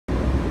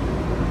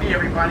Hey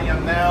everybody,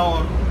 I'm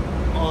now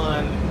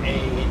on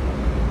a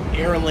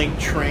Airlink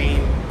train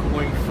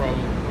going from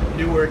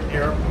Newark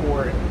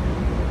Airport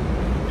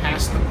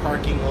past the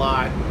parking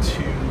lot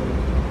to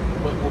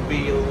what will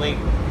be a link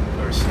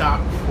or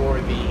stop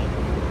for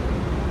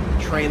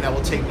the train that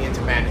will take me into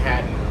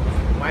Manhattan.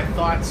 My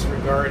thoughts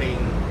regarding,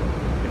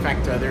 in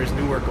fact, there's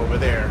Newark over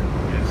there.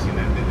 You see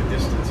that in the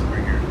distance over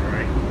here, all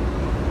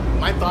right?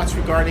 My thoughts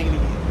regarding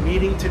the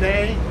meeting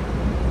today,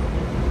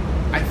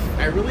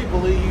 I really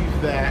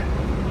believe that,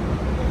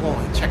 hold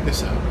on, check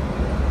this out.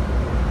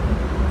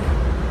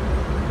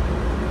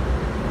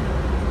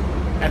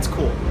 That's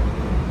cool.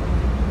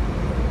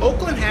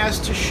 Oakland has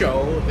to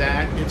show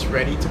that it's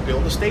ready to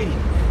build a stadium.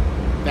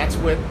 That's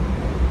what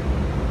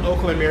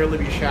Oakland Mayor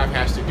Libby Schaaf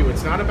has to do.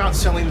 It's not about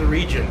selling the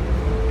region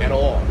at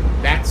all.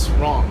 That's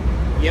wrong.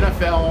 The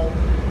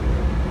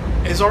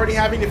NFL is already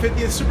having the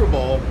 50th Super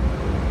Bowl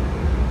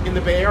in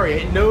the Bay Area.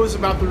 It knows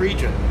about the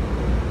region.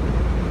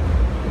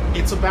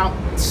 It's about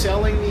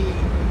selling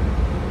the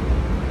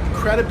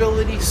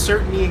credibility,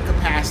 certainty, and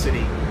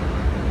capacity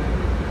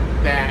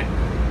that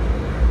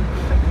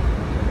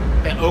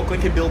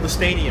Oakland can build a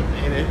stadium.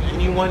 And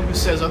anyone who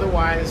says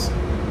otherwise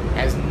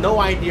has no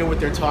idea what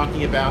they're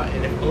talking about.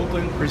 And if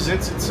Oakland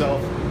presents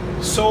itself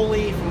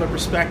solely from the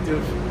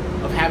perspective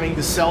of having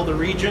to sell the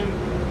region,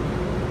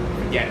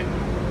 forget it.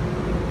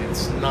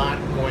 It's not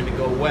going to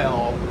go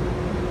well.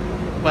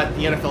 But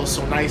the NFL is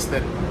so nice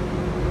that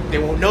they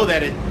won't know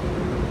that it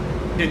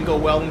didn't go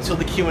well until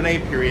the Q&A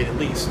period, at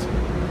least.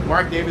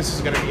 Mark Davis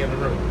is going to be in the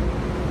room.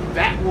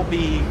 That will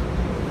be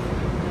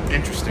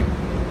interesting.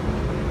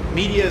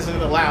 Media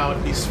isn't allowed,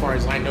 at least as far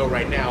as I know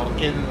right now,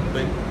 in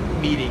the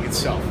meeting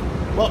itself.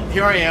 Well,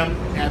 here I am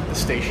at the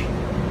station.